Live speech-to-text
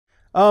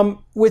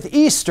With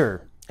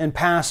Easter and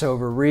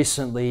Passover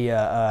recently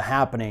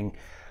happening,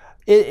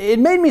 it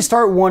made me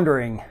start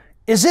wondering,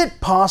 is it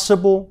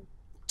possible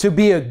to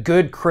be a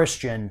good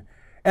Christian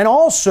and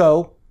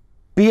also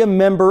be a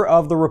member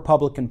of the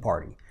Republican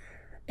Party?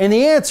 And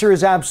the answer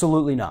is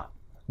absolutely not.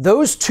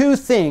 Those two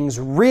things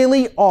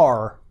really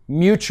are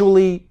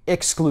mutually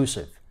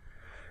exclusive.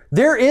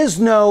 There is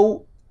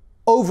no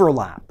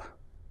overlap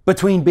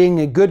between being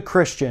a good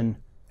Christian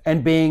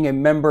and being a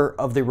member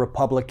of the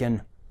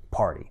Republican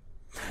Party.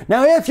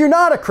 Now, if you're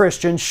not a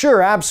Christian,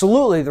 sure,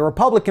 absolutely, the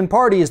Republican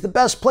Party is the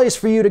best place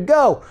for you to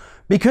go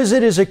because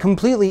it is a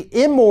completely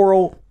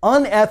immoral,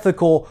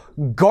 unethical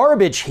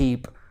garbage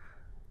heap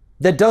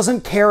that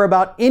doesn't care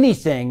about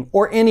anything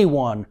or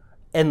anyone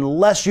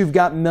unless you've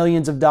got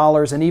millions of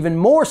dollars, and even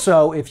more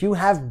so if you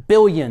have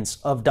billions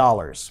of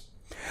dollars.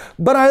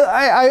 But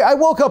I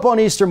woke up on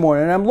Easter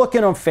morning and I'm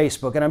looking on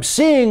Facebook and I'm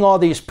seeing all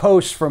these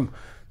posts from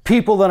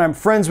people that I'm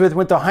friends with,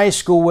 went to high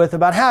school with,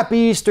 about Happy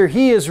Easter,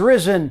 He is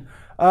risen,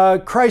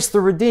 Christ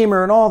the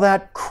Redeemer, and all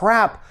that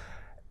crap.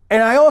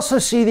 And I also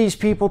see these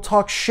people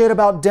talk shit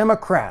about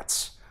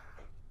Democrats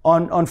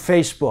on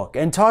Facebook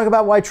and talk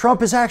about why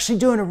Trump is actually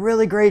doing a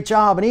really great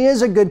job and he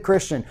is a good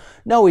Christian.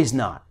 No, he's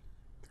not.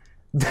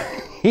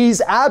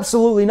 He's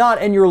absolutely not,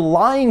 and you're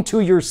lying to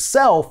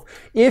yourself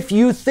if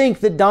you think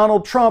that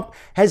Donald Trump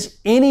has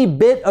any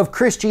bit of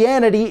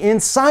Christianity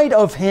inside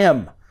of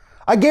him.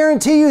 I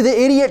guarantee you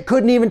the idiot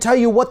couldn't even tell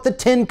you what the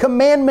 10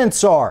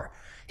 Commandments are.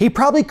 He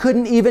probably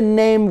couldn't even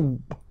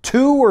name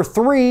 2 or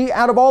 3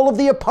 out of all of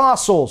the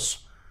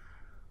apostles.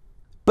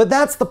 But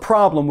that's the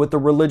problem with the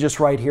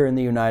religious right here in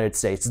the United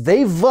States.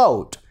 They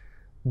vote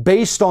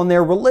based on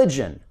their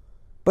religion.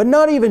 But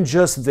not even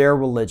just their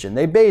religion.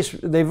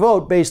 They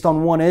vote based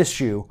on one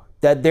issue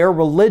that their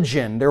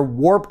religion, their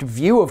warped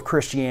view of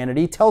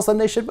Christianity, tells them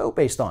they should vote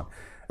based on.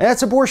 And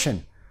that's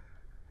abortion.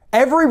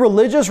 Every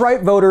religious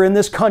right voter in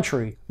this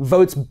country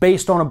votes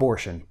based on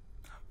abortion.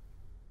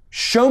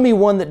 Show me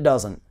one that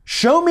doesn't.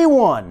 Show me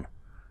one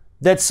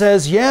that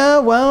says, yeah,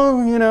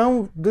 well, you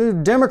know, the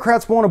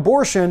Democrats want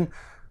abortion,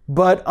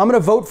 but I'm going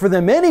to vote for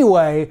them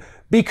anyway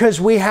because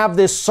we have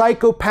this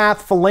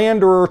psychopath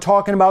philanderer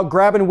talking about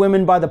grabbing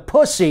women by the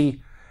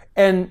pussy,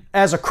 and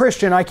as a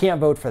Christian, I can't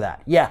vote for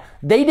that. Yeah,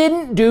 they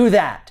didn't do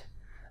that.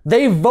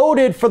 They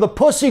voted for the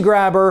pussy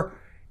grabber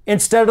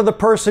instead of the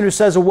person who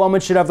says a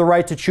woman should have the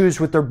right to choose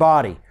with their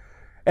body.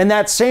 And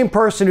that same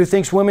person who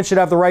thinks women should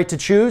have the right to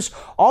choose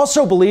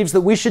also believes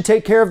that we should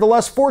take care of the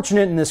less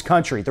fortunate in this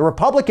country. The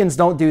Republicans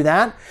don't do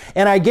that.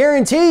 And I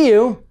guarantee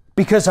you,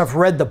 because I've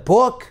read the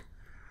book,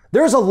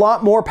 there's a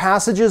lot more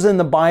passages in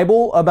the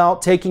Bible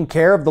about taking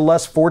care of the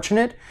less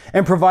fortunate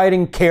and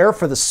providing care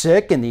for the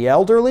sick and the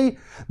elderly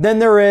than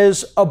there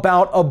is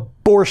about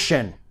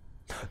abortion.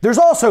 There's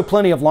also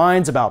plenty of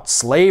lines about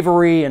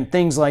slavery and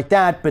things like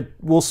that, but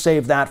we'll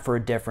save that for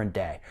a different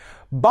day.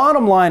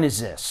 Bottom line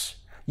is this.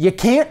 You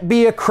can't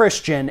be a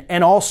Christian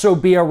and also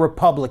be a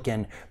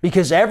Republican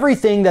because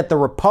everything that the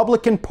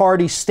Republican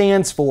Party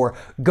stands for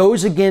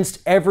goes against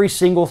every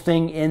single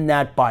thing in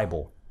that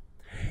Bible.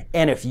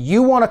 And if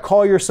you want to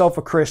call yourself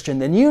a Christian,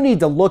 then you need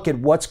to look at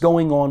what's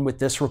going on with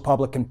this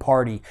Republican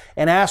Party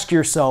and ask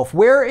yourself,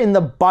 where in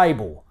the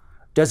Bible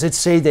does it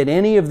say that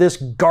any of this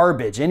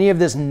garbage, any of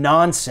this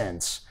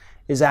nonsense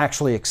is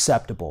actually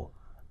acceptable?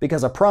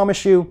 Because I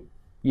promise you,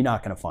 you're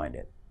not going to find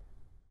it.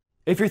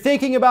 If you're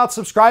thinking about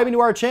subscribing to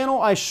our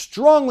channel, I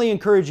strongly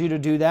encourage you to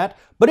do that.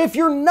 But if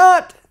you're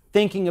not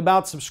thinking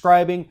about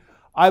subscribing,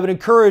 I would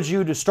encourage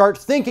you to start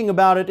thinking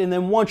about it, and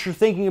then once you're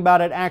thinking about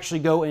it,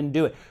 actually go and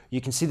do it. You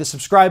can see the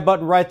subscribe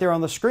button right there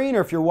on the screen,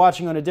 or if you're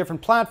watching on a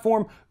different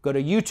platform, go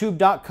to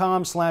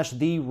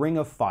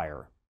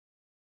youtube.com/theringofFire.